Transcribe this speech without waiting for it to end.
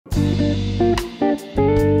In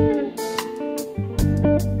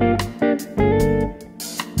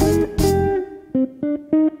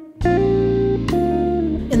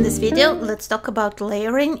this video, let's talk about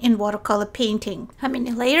layering in watercolor painting. How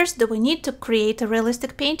many layers do we need to create a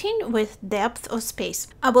realistic painting with depth of space?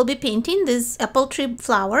 I will be painting these apple tree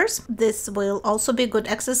flowers. This will also be good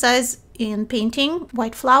exercise in painting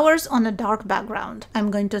white flowers on a dark background.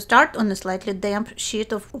 I'm going to start on a slightly damp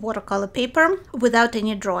sheet of watercolor paper without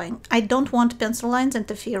any drawing. I don't want pencil lines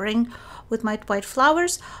interfering with my white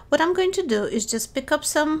flowers. What I'm going to do is just pick up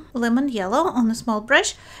some lemon yellow on a small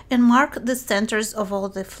brush and mark the centers of all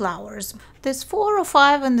the flowers. There's 4 or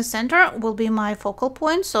 5 in the center will be my focal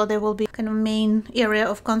point, so they will be kind of main area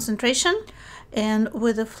of concentration. And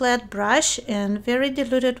with a flat brush and very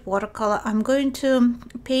diluted watercolor, I'm going to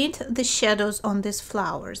paint the shadows on these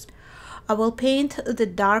flowers. I will paint the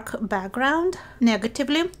dark background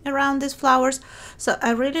negatively around these flowers, so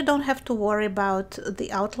I really don't have to worry about the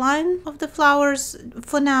outline of the flowers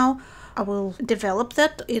for now. I will develop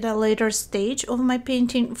that in a later stage of my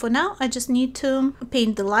painting. For now, I just need to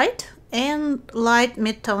paint the light and light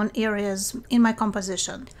mid-tone areas in my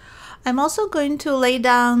composition. I'm also going to lay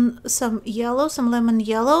down some yellow, some lemon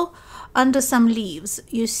yellow, under some leaves.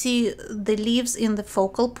 You see the leaves in the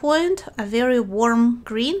focal point are very warm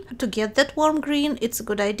green. To get that warm green, it's a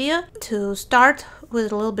good idea to start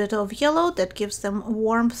with a little bit of yellow that gives them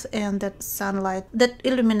warmth and that sunlight that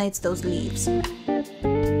illuminates those leaves.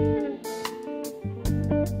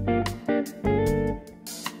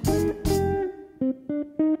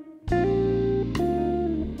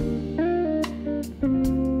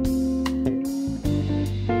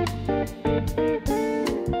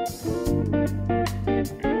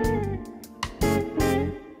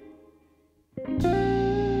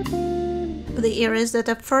 The areas that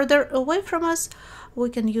are further away from us, we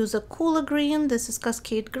can use a cooler green. This is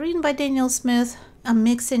Cascade Green by Daniel Smith. I'm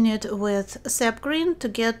mixing it with sap green to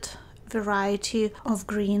get variety of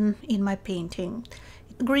green in my painting.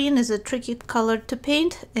 Green is a tricky color to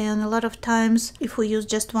paint, and a lot of times if we use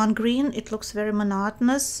just one green, it looks very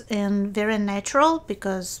monotonous and very natural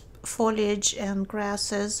because foliage and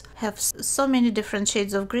grasses have so many different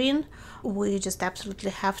shades of green. We just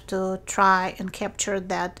absolutely have to try and capture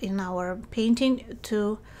that in our painting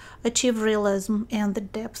to achieve realism and the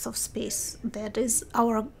depth of space. That is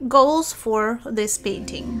our goals for this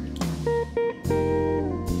painting.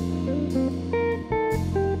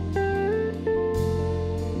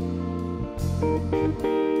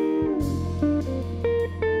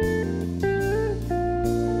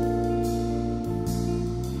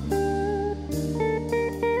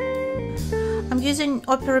 Using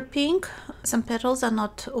opera pink. Some petals are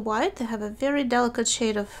not white, they have a very delicate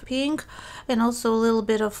shade of pink and also a little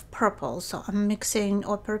bit of purple, so I'm mixing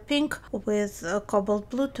opera pink with cobalt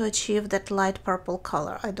blue to achieve that light purple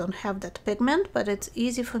color. I don't have that pigment, but it's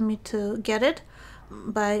easy for me to get it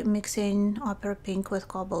by mixing opera pink with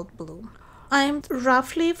cobalt blue. I'm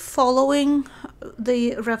roughly following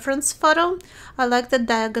the reference photo. I like the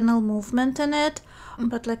diagonal movement in it,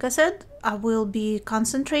 but like I said, I will be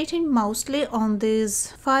concentrating mostly on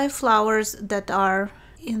these 5 flowers that are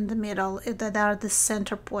in the middle, that are the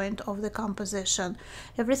center point of the composition.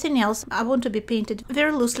 Everything else I want to be painted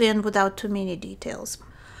very loosely and without too many details.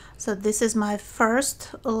 So this is my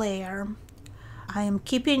first layer. I am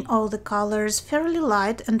keeping all the colors fairly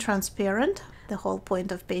light and transparent. The whole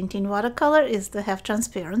point of painting watercolor is to have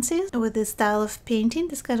transparency. With this style of painting,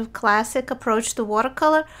 this kind of classic approach to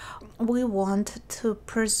watercolor, we want to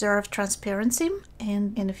preserve transparency,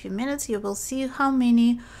 and in a few minutes you will see how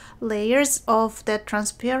many layers of that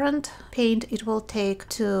transparent paint it will take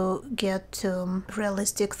to get to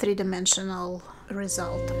realistic three-dimensional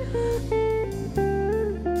result.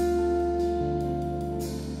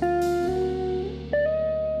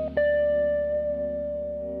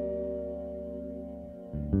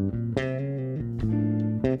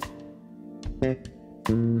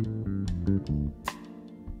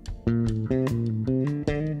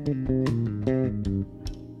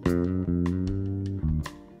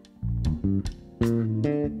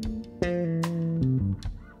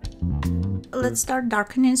 Let's start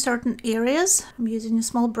darkening certain areas. I'm using a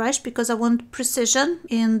small brush because I want precision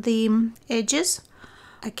in the edges.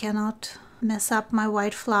 I cannot mess up my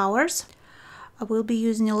white flowers. I will be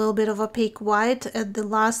using a little bit of opaque white at the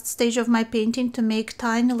last stage of my painting to make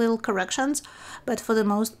tiny little corrections, but for the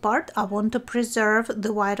most part I want to preserve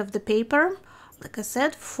the white of the paper, like I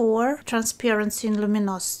said, for transparency and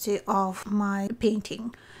luminosity of my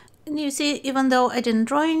painting. And you see, even though I didn't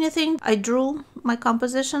draw anything, I drew my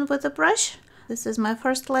composition with a brush. This is my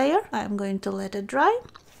first layer. I'm going to let it dry.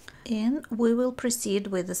 And we will proceed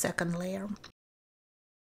with the second layer.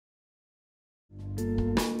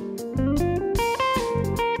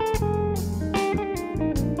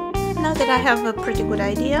 Now that I have a pretty good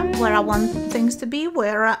idea where I want things to be,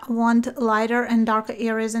 where I want lighter and darker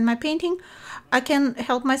areas in my painting, I can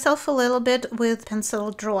help myself a little bit with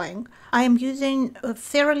pencil drawing. I am using a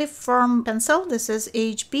fairly firm pencil. This is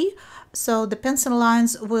HB, so the pencil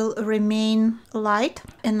lines will remain light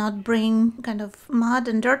and not bring kind of mud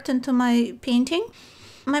and dirt into my painting.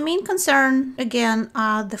 My main concern, again,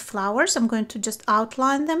 are the flowers. I'm going to just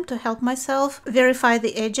outline them to help myself verify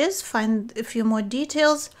the edges, find a few more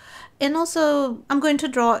details. And also, I'm going to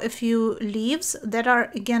draw a few leaves that are,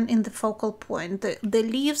 again, in the focal point, the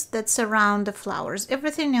leaves that surround the flowers.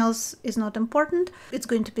 Everything else is not important. It's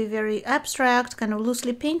going to be very abstract, kind of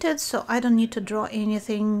loosely painted, so I don't need to draw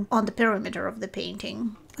anything on the perimeter of the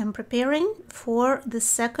painting. I'm preparing for the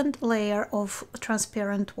second layer of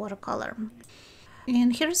transparent watercolor.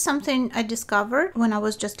 And here's something I discovered when I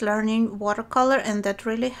was just learning watercolor, and that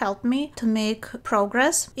really helped me to make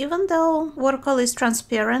progress. Even though watercolor is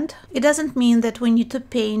transparent, it doesn't mean that we need to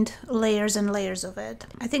paint layers and layers of it.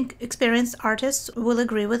 I think experienced artists will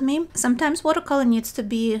agree with me. Sometimes watercolor needs to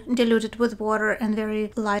be diluted with water and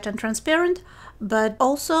very light and transparent, but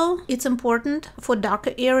also it's important for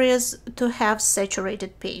darker areas to have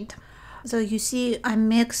saturated paint. So you see I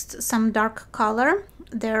mixed some dark color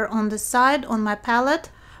there on the side on my palette,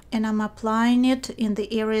 and I'm applying it in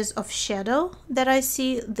the areas of shadow that I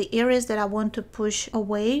see, the areas that I want to push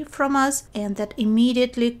away from us, and that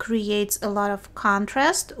immediately creates a lot of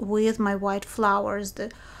contrast with my white flowers.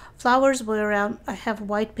 The flowers where I have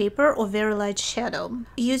white paper or very light shadow.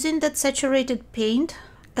 Using that saturated paint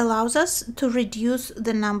allows us to reduce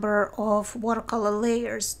the number of watercolor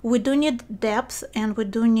layers. We do need depth and we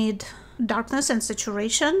do need darkness and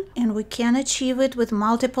saturation, and we can achieve it with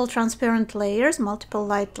multiple transparent layers, multiple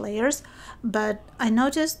light layers. But I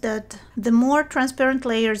noticed that the more transparent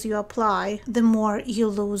layers you apply, the more you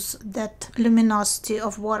lose that luminosity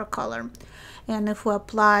of watercolor. And if we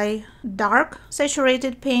apply dark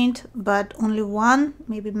saturated paint but only one,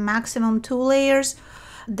 maybe maximum 2 layers,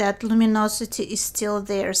 that luminosity is still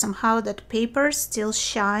there. Somehow that paper still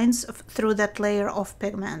shines through that layer of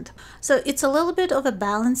pigment. So it's a little bit of a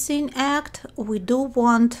balancing act. We do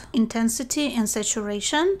want intensity and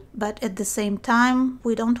saturation, but at the same time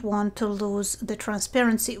we don't want to lose the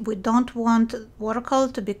transparency. We don't want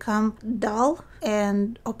watercolor to become dull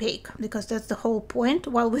and opaque, because that's the whole point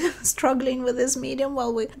while we're struggling with this medium,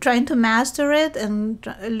 while we're trying to master it and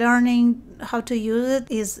learning how to use it,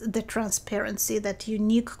 is the transparency, that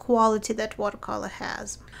unique quality that watercolor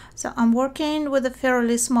has. So I'm working with a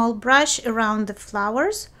fairly small brush around the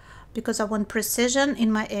flowers because I want precision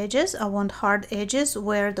in my edges. I want hard edges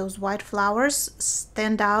where those white flowers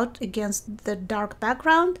stand out against the dark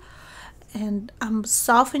background. And I'm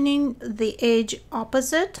softening the edge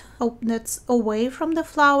opposite, that's away from the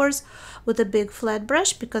flowers, with a big flat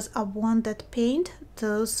brush, because I want that paint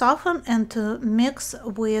to soften and to mix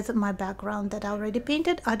with my background that I already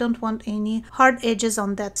painted. I don't want any hard edges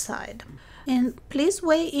on that side. And please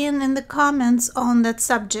weigh in the comments on that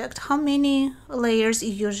subject. How many layers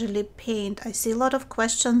you usually paint? I see a lot of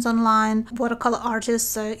questions online. Watercolor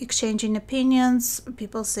artists are exchanging opinions.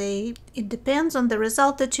 People say it depends on the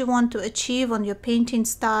result that you want to achieve, on your painting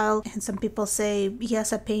style. And some people say,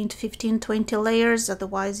 yes, I paint 15-20 layers,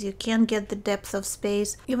 otherwise you can't get the depth of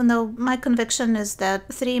space. Even though my conviction is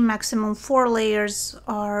that 3, maximum 4 layers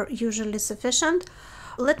are usually sufficient.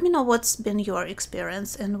 Let me know what's been your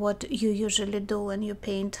experience and what you usually do when you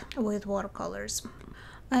paint with watercolors.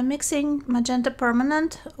 I'm mixing magenta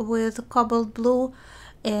permanent with cobalt blue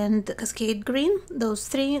and cascade green. Those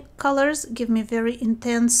 3 colors give me very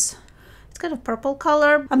intense, it's kind of purple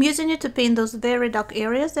color. I'm using it to paint those very dark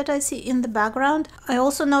areas that I see in the background. I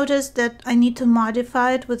also noticed that I need to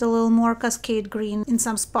modify it with a little more cascade green in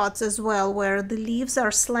some spots as well, where the leaves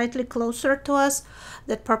are slightly closer to us.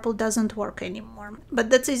 That purple doesn't work anymore. But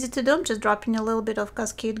that's easy to do. I'm just dropping a little bit of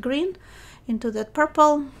cascade green into that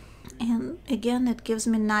purple. And again, it gives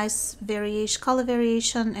me nice variation, color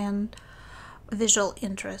variation and visual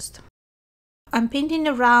interest. I'm painting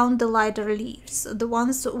around the lighter leaves, the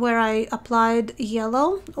ones where I applied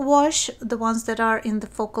yellow wash, the ones that are in the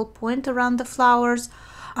focal point around the flowers.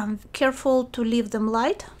 I'm careful to leave them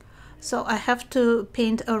light, so I have to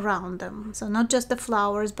paint around them. So not just the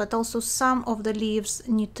flowers, but also some of the leaves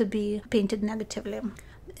need to be painted negatively.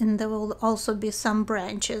 And there will also be some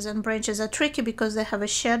branches, and branches are tricky because they have a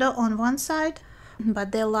shadow on one side,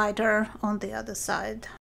 but they're lighter on the other side.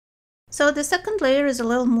 So the second layer is a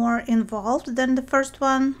little more involved than the first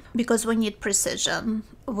one because we need precision.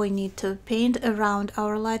 we need to paint around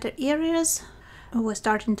our lighter areas. We're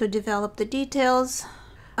starting to develop the details.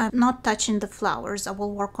 I'm not touching the flowers. I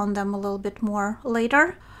will work on them a little bit more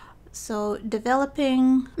later. So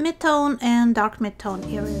developing mid-tone and dark mid-tone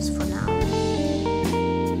areas for now.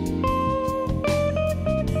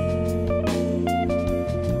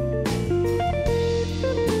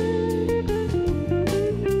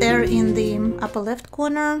 There in the upper left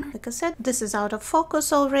corner, like I said, this is out of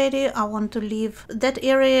focus already. I want to leave that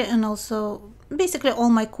area, and also basically all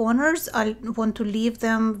my corners, I want to leave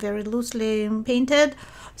them very loosely painted.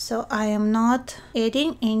 So I am not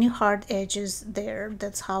adding any hard edges there.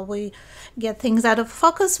 That's how we get things out of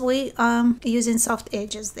focus. We are using soft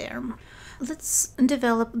edges there. Let's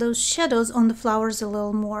develop those shadows on the flowers a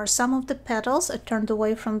little more. Some of the petals are turned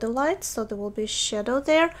away from the light, so there will be shadow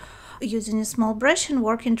there. Using a small brush and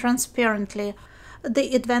working transparently.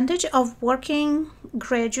 The advantage of working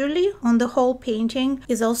gradually on the whole painting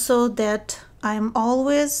is also that I'm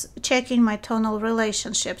always checking my tonal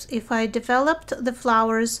relationships. If I developed the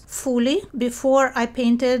flowers fully before I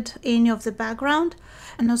painted any of the background,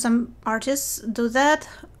 I know some artists do that.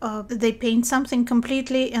 They paint something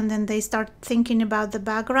completely and then they start thinking about the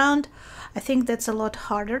background. I think that's a lot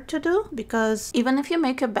harder to do, because even if you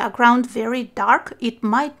make a background very dark, it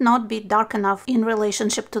might not be dark enough in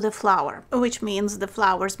relationship to the flower, which means the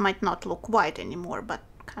flowers might not look white anymore, but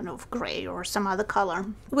kind of gray or some other color.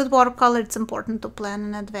 With watercolor, it's important to plan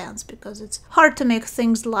in advance because it's hard to make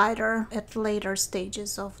things lighter at later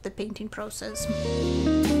stages of the painting process.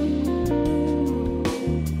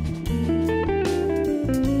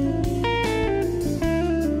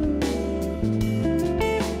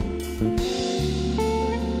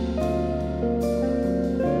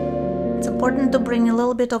 Important to bring a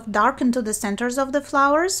little bit of dark into the centers of the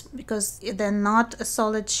flowers because they're not a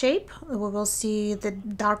solid shape. We will see the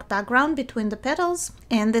dark background between the petals.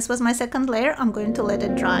 And this was my second layer. I'm going to let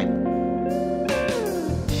it dry.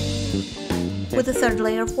 With the third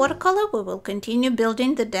layer of watercolor, we will continue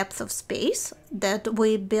building the depth of space that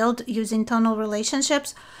we build using tonal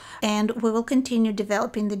relationships, and we will continue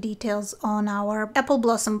developing the details on our apple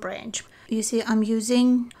blossom branch. You see, I'm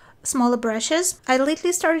using smaller brushes. I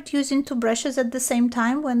lately started using two brushes at the same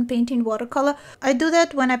time when painting watercolor. I do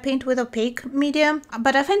that when I paint with opaque media,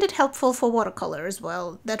 but I find it helpful for watercolor as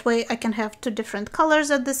well. That way I can have two different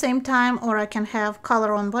colors at the same time, or I can have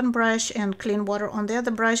color on one brush and clean water on the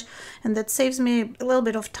other brush, and that saves me a little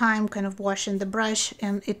bit of time kind of washing the brush,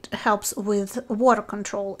 and it helps with water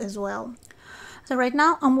control as well. So right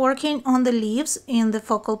now I'm working on the leaves in the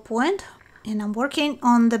focal point, and I'm working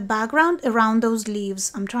on the background around those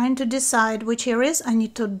leaves. I'm trying to decide which areas I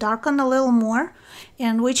need to darken a little more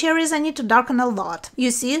and which areas I need to darken a lot. You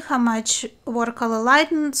see how much watercolor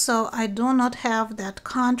lightened, so I do not have that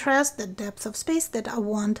contrast, the depth of space that I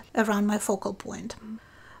want around my focal point.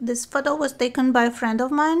 This photo was taken by a friend of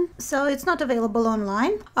mine, so it's not available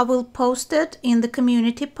online. I will post it in the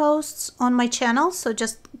community posts on my channel, so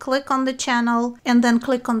just click on the channel and then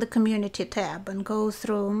click on the community tab and go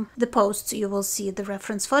through the posts. You will see the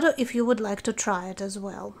reference photo if you would like to try it as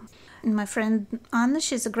well. And my friend Anna,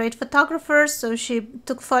 she's a great photographer, so she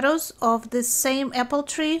took photos of this same apple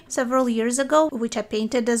tree several years ago, which I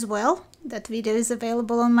painted as well. That video is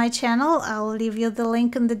available on my channel. I'll leave you the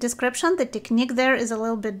link in the description. The technique there is a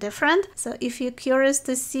little bit different. So if you're curious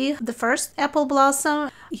to see the first apple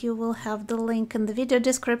blossom, you will have the link in the video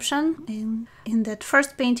description. And in that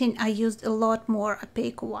first painting, I used a lot more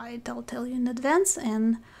opaque white, I'll tell you in advance.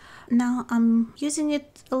 And now I'm using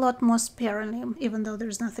it a lot more sparingly, even though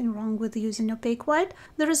there's nothing wrong with using opaque white.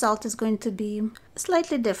 The result is going to be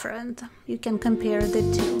slightly different. You can compare the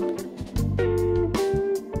two.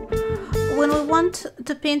 When we want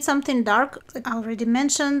to paint something dark, I already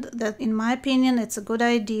mentioned that in my opinion it's a good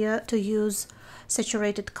idea to use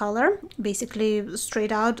saturated color, basically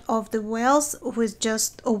straight out of the wells with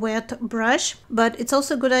just a wet brush. But it's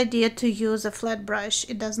also a good idea to use a flat brush.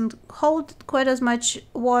 It doesn't hold quite as much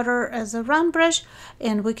water as a round brush,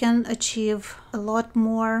 and we can achieve a lot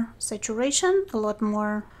more saturation, a lot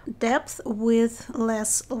more depth with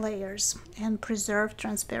less layers and preserve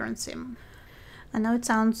transparency. I know it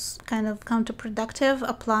sounds kind of counterproductive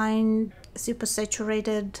applying super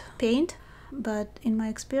saturated paint, but in my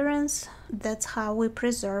experience, that's how we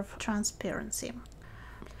preserve transparency.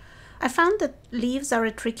 I found that leaves are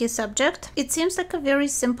a tricky subject. It seems like a very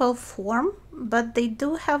simple form, but they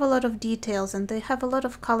do have a lot of details and they have a lot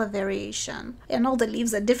of color variation. And all the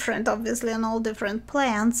leaves are different, obviously, on all different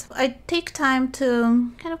plants. I take time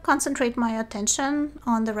to kind of concentrate my attention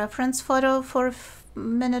on the reference photo for a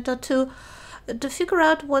minute or two to figure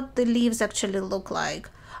out what the leaves actually look like.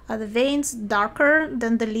 Are the veins darker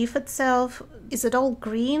than the leaf itself? Is it all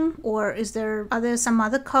green, or are there some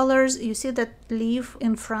other colors? You see that leaf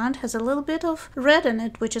in front has a little bit of red in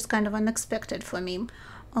it, which is kind of unexpected for me.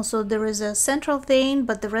 Also, there is a central vein,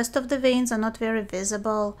 but the rest of the veins are not very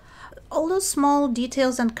visible. All those small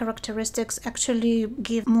details and characteristics actually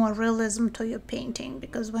give more realism to your painting,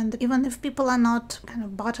 because even if people are not kind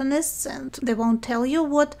of botanists and they won't tell you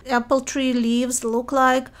what apple tree leaves look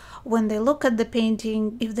like, when they look at the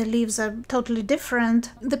painting, if the leaves are totally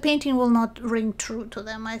different, the painting will not ring true to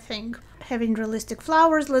them, I think. Having realistic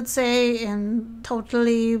flowers, let's say, and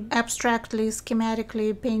totally abstractly,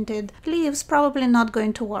 schematically painted leaves probably not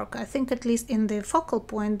going to work. I think at least in the focal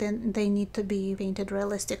point, then they need to be painted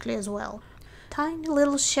realistically as well. Tiny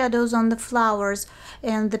little shadows on the flowers,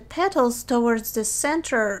 and the petals towards the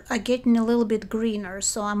center are getting a little bit greener,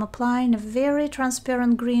 so I'm applying a very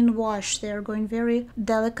transparent green wash. They're going very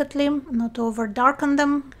delicately, not over darken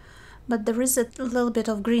them, but there is a little bit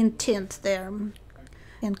of green tint there.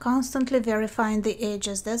 And constantly verifying the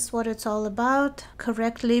edges. That's what it's all about.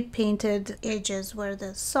 Correctly painted edges, where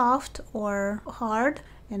they're soft or hard.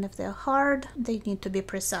 And if they're hard, they need to be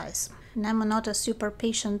precise. And I'm not a super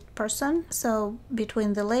patient person, so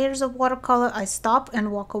between the layers of watercolor, I stop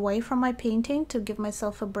and walk away from my painting to give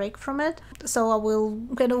myself a break from it. So I will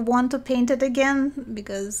kind of want to paint it again,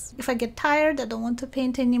 because if I get tired, I don't want to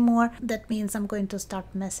paint anymore. That means I'm going to start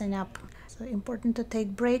messing up. So important to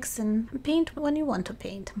take breaks and paint when you want to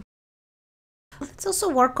paint. Let's also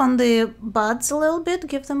work on the buds a little bit,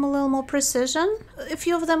 give them a little more precision. A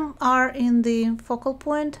few of them are in the focal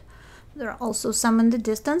point. There are also some in the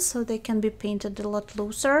distance, so they can be painted a lot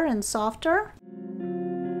looser and softer.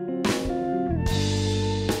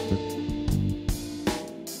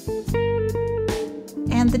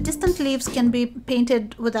 And the distant leaves can be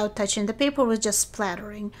painted without touching the paper, with just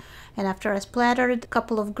splattering. And after I splattered a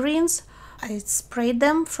couple of greens, I sprayed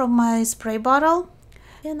them from my spray bottle,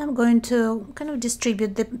 and I'm going to kind of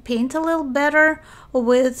distribute the paint a little better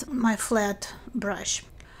with my flat brush.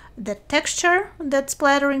 The texture that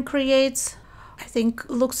splattering creates, I think,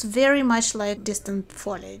 looks very much like distant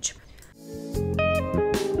foliage.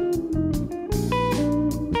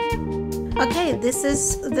 Okay, this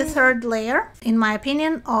is the third layer. In my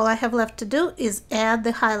opinion, all I have left to do is add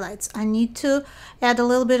the highlights. I need to add a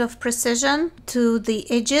little bit of precision to the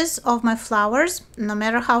edges of my flowers. No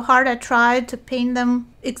matter how hard I tried to paint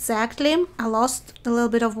them exactly, I lost a little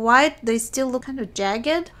bit of white. They still look kind of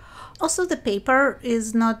jagged. Also, the paper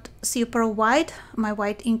is not super white. My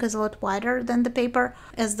white ink is a lot whiter than the paper.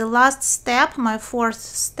 As the last step, my fourth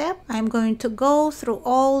step, I'm going to go through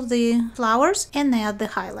all the flowers and add the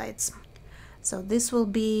highlights. So this will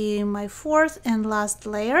be my fourth and last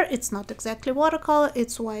layer. It's not exactly watercolor,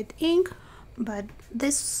 it's white ink, but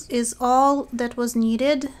this is all that was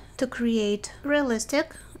needed to create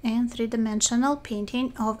realistic and three-dimensional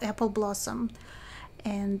painting of apple blossom.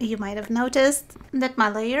 And you might have noticed that my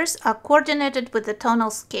layers are coordinated with the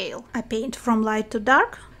tonal scale. I paint from light to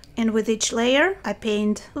dark, and with each layer I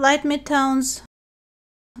paint light midtones,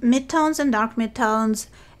 midtones and dark midtones,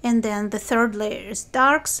 and then the third layer is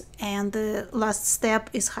darks, and the last step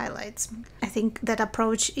is highlights. I think that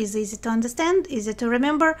approach is easy to understand, easy to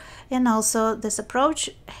remember, and also this approach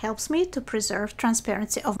helps me to preserve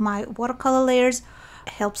transparency of my watercolor layers,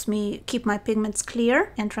 helps me keep my pigments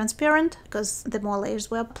clear and transparent, because the more layers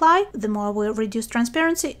we apply, the more we reduce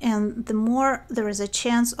transparency, and the more there is a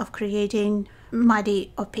chance of creating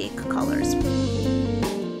muddy, opaque colors.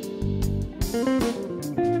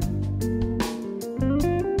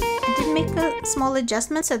 Small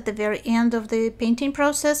adjustments at the very end of the painting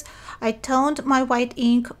process. I toned my white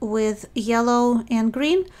ink with yellow and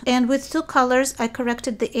green, and with two colors I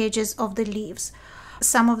corrected the edges of the leaves.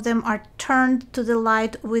 Some of them are turned to the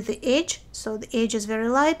light with the edge, so the edge is very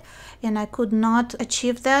light, and I could not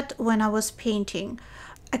achieve that when I was painting.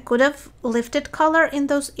 I could have lifted color in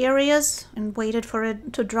those areas and waited for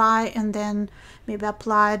it to dry and then maybe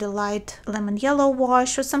applied a light lemon yellow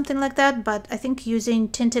wash or something like that, but I think using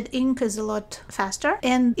tinted ink is a lot faster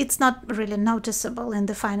and it's not really noticeable in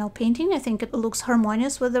the final painting. I think it looks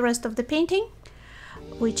harmonious with the rest of the painting,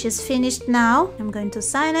 which is finished now. I'm going to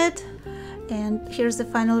sign it. And here's the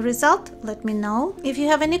final result. Let me know if you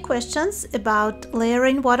have any questions about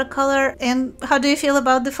layering watercolor, and how do you feel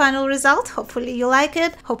about the final result. Hopefully you like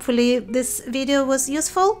it. Hopefully this video was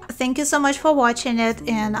useful. Thank you so much for watching it,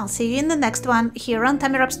 and I'll see you in the next one here on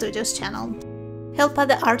Tamirab Studios channel. Help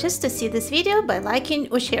other artists to see this video by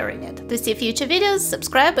liking or sharing it. To see future videos,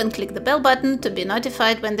 subscribe and click the bell button to be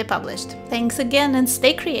notified when they're published. Thanks again and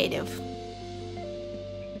stay creative!